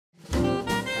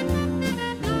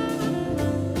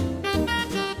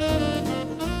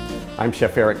I'm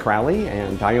Chef Eric Crowley,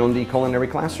 and I own the Culinary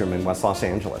classroom in West Los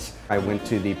Angeles. I went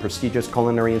to the prestigious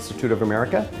Culinary Institute of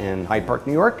America in Hyde Park,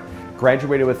 New York.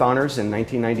 Graduated with honors in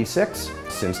 1996.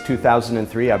 Since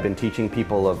 2003, I've been teaching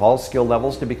people of all skill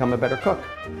levels to become a better cook.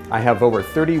 I have over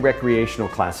 30 recreational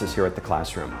classes here at the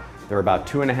classroom. They're about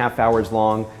 2.5 hours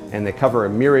long, and they cover a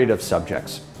myriad of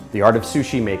subjects. The art of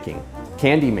sushi making,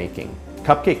 candy making,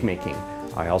 cupcake making.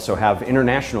 I also have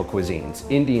international cuisines,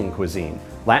 Indian cuisine,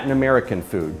 Latin American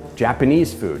food,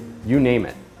 Japanese food, you name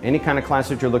it. Any kind of class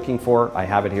that you're looking for, I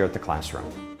have it here at the classroom.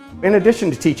 In addition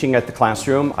to teaching at the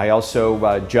classroom, I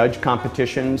also judge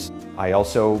competitions. I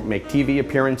also make TV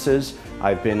appearances.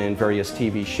 I've been in various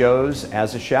TV shows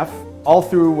as a chef. All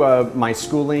through my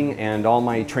schooling and all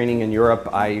my training in Europe,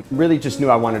 I really just knew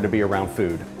I wanted to be around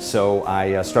food. So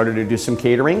I started to do some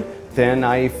catering. Then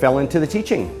I fell into the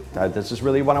teaching. This is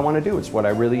really what I want to do. It's what I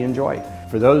really enjoy.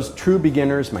 For those true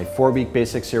beginners, my 4-week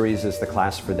basic series is the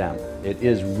class for them. It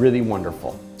is really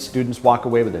wonderful. Students walk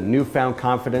away with a newfound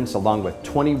confidence along with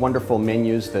 20 wonderful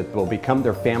menus that will become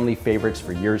their family favorites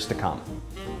for years to come.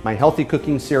 My healthy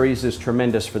cooking series is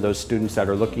tremendous for those students that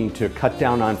are looking to cut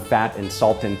down on fat and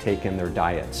salt intake in their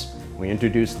diets. We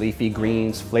introduce leafy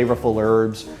greens, flavorful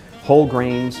herbs, whole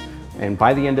grains, and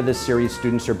by the end of this series,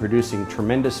 students are producing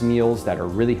tremendous meals that are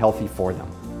really healthy for them.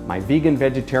 My vegan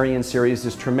vegetarian series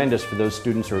is tremendous for those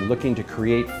students who are looking to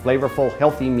create flavorful,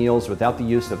 healthy meals without the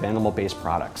use of animal-based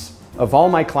products. Of all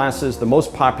my classes, the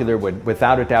most popular would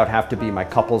without a doubt have to be my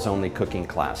couples-only cooking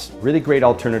class. Really great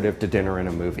alternative to dinner and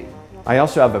a movie. I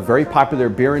also have a very popular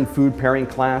beer and food pairing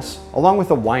class, along with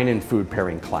a wine and food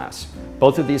pairing class.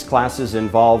 Both of these classes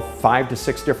involve 5 to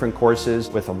 6 different courses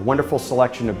with a wonderful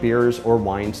selection of beers or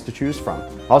wines to choose from.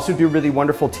 I also do really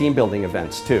wonderful team building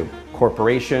events too.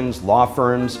 Corporations, law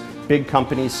firms, big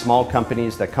companies, small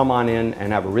companies that come on in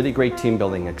and have a really great team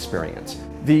building experience.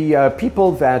 The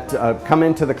people that come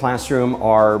into the classroom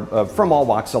are from all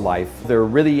walks of life. They're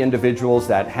really individuals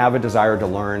that have a desire to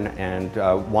learn and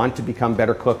want to become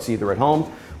better cooks either at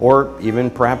home or even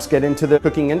perhaps get into the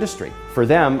cooking industry. For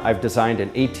them, I've designed an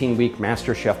 18-week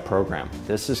Master Chef program.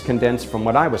 This is condensed from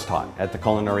what I was taught at the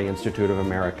Culinary Institute of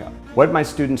America. What my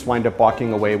students wind up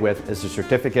walking away with is a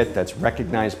certificate that's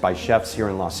recognized by chefs here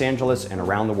in Los Angeles and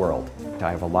around the world. I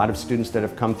have a lot of students that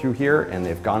have come through here and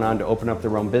they've gone on to open up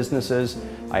their own businesses.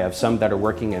 I have some that are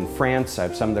working in France, I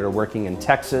have some that are working in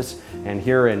Texas, and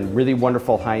here in really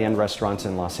wonderful high-end restaurants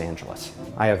in Los Angeles.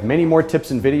 I have many more tips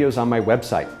and videos on my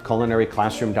website,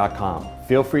 culinaryclassroom.com.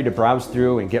 Feel free to browse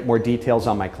through and get more details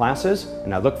on my classes,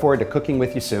 and I look forward to cooking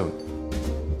with you soon.